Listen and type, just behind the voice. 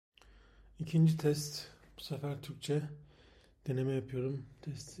İkinci test. Bu sefer Türkçe deneme yapıyorum.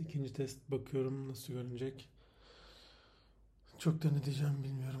 İkinci test bakıyorum nasıl görünecek. Çok da ne diyeceğim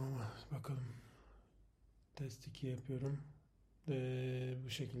bilmiyorum ama bakalım. Test 2 yapıyorum. Bu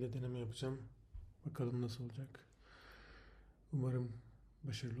şekilde deneme yapacağım. Bakalım nasıl olacak. Umarım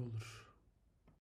başarılı olur.